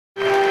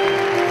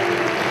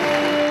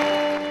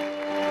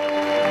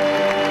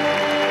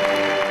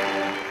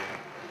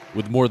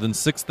With more than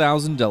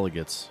 6,000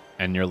 delegates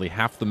and nearly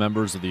half the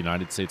members of the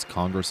United States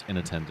Congress in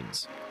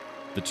attendance,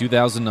 the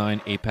 2009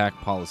 AIPAC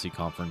Policy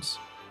Conference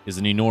is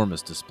an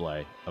enormous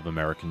display of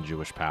American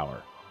Jewish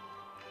power.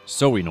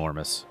 So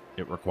enormous,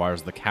 it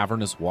requires the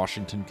cavernous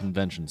Washington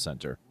Convention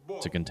Center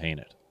to contain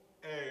it.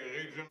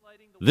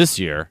 This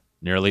year,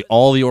 nearly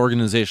all the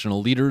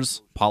organizational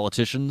leaders,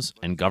 politicians,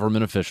 and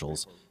government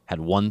officials had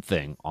one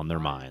thing on their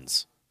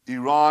minds.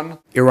 Iran.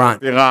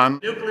 Nuclear-armed Iran.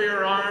 A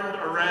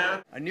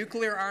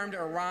nuclear-armed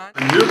Iran.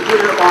 A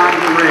nuclear-armed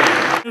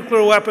Iran.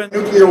 Nuclear weapons.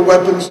 Nuclear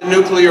weapons. A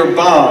nuclear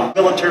bomb.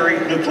 Military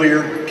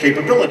nuclear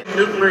capability.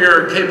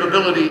 Nuclear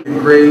capability in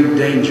grave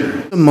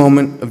danger. A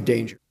moment of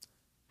danger.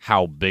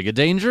 How big a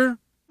danger?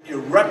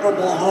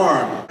 Irreparable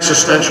harm.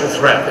 Existential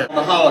threat.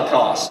 The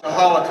Holocaust. The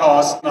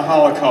Holocaust. The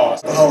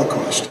Holocaust. The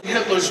Holocaust.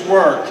 Hitler's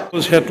work. It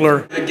was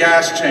Hitler. The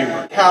gas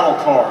chamber. Cattle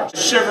cars.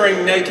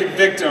 Shivering naked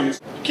victims.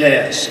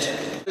 Gassed.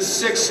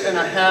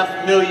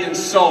 6.5 million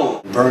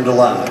souls. Burned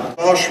alive.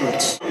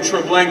 Auschwitz.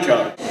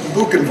 Treblinka.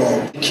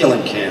 Buchenwald.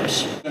 Killing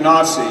camps. The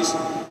Nazis.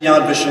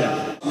 Yad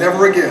Vashem.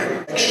 Never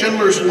again.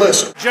 Schindler's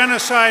List.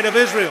 Genocide of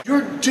Israel.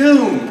 You're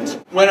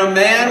doomed. When a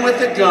man with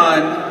a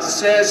gun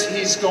says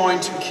he's going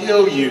to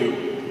kill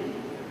you,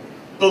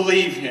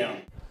 believe him.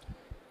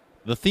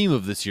 The theme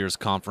of this year's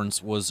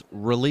conference was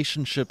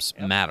Relationships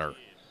Matter,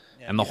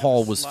 and the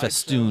hall was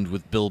festooned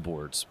with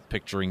billboards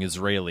picturing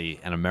Israeli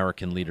and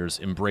American leaders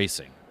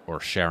embracing or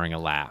sharing a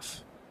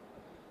laugh.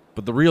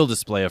 But the real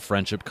display of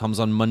friendship comes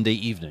on Monday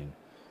evening,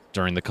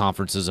 during the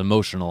conference's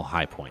emotional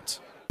high point.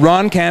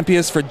 Ron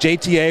Campius for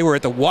JTA. We're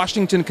at the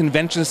Washington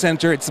Convention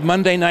Center. It's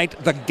Monday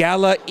night, the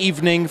gala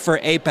evening for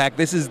AIPAC.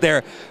 This is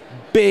their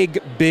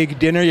big, big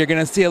dinner. You're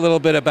going to see a little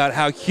bit about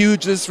how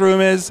huge this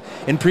room is.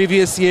 In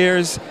previous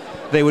years,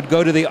 they would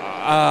go to the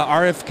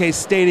RFK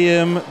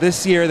Stadium.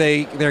 This year,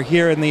 they're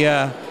here in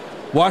the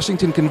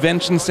Washington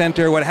Convention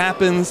Center. What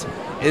happens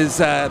is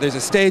there's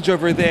a stage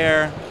over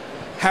there.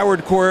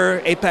 Howard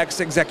Core, AIPAC's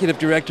executive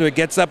director,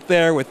 gets up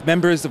there with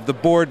members of the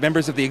board,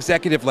 members of the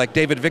executive like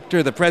David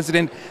Victor, the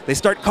president. They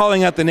start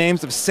calling out the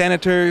names of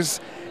senators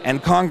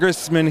and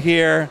congressmen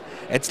here.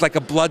 It's like a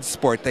blood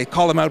sport. They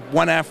call them out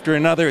one after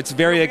another. It's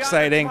very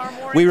exciting.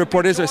 We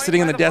reporters are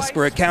sitting on the desk.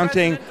 We're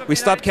counting. We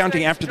stop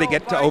counting after they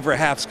get to over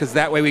halves, because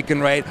that way we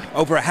can write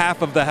over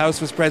half of the House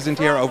was present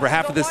here, over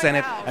half of the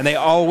Senate, and they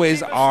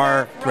always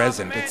are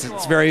present.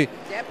 It's very,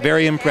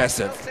 very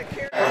impressive.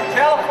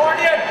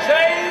 California,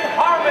 Jane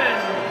Harmon.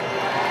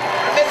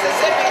 From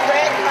Mississippi,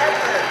 Greg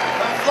Harper.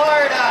 From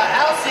Florida,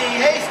 Elsie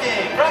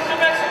Hastings. From New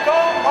Mexico,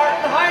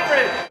 Martin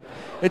Heinrich.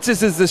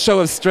 This is the show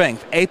of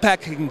strength.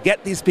 AIPAC can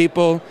get these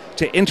people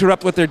to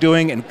interrupt what they're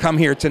doing and come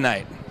here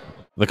tonight.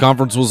 The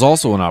conference was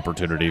also an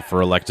opportunity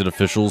for elected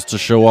officials to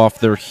show off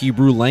their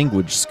Hebrew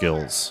language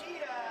skills.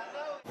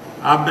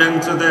 I've been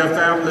to their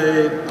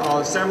family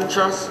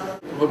cemeteries.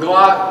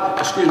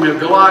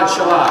 Galad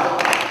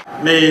Shalat.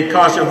 Me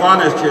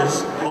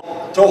Kashavaniches.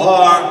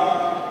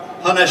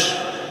 Tohar. Hanish.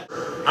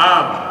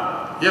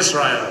 Am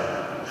Yisrael.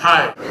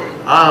 Hi.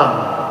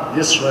 Am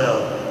Yisrael.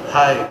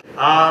 Hi.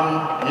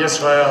 Am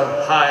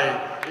Yisrael.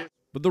 Hi.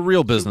 But the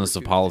real business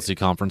of Policy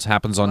Conference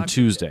happens on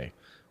Tuesday,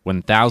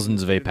 when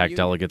thousands of AIPAC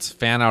delegates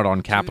fan out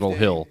on Capitol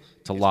Hill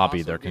to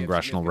lobby their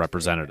congressional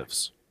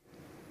representatives.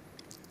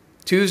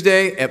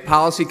 Tuesday at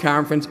Policy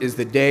Conference is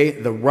the day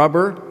the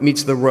rubber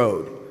meets the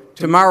road.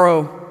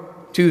 Tomorrow,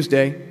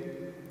 Tuesday,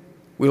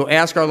 we will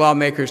ask our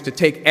lawmakers to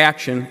take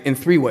action in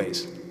 3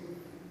 ways.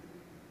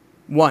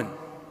 1,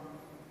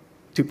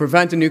 to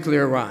prevent a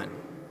nuclear Iran.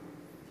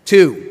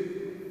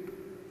 2,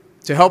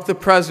 to help the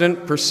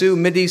President pursue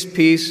Mideast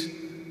peace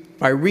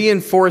by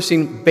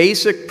reinforcing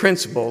basic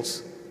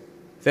principles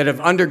that have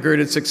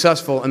undergirded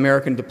successful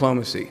American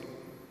diplomacy.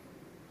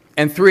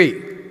 And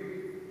 3,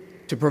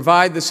 to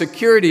provide the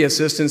security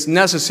assistance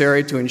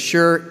necessary to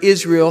ensure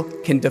Israel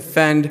can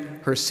defend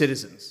her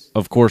citizens.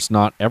 Of course,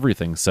 not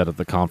everything said at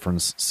the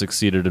conference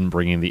succeeded in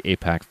bringing the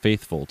AIPAC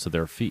faithful to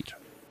their feet.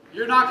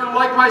 You're not going to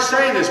like my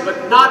saying this,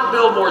 but not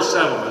build more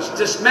settlements,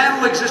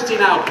 dismantle existing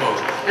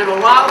outposts, and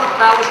allow the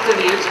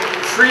Palestinians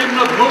freedom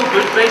of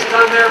movement based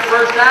on their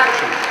first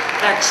actions,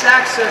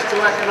 access to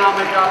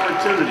economic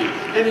opportunity,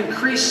 and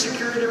increase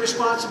security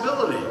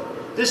responsibility.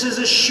 This is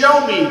a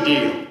show-me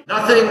deal.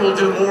 Nothing will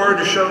do more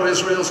to show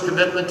Israel's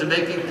commitment to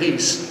making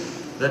peace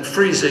than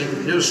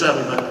freezing new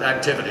settlement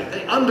activity.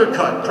 They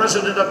undercut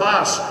President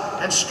Abbas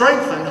and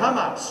strengthen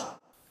Hamas.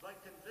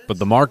 But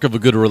the mark of a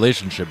good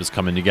relationship is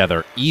coming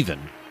together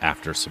even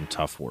after some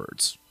tough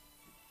words.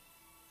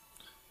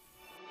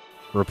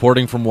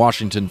 Reporting from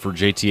Washington for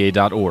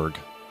JTA.org,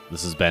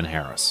 this is Ben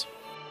Harris.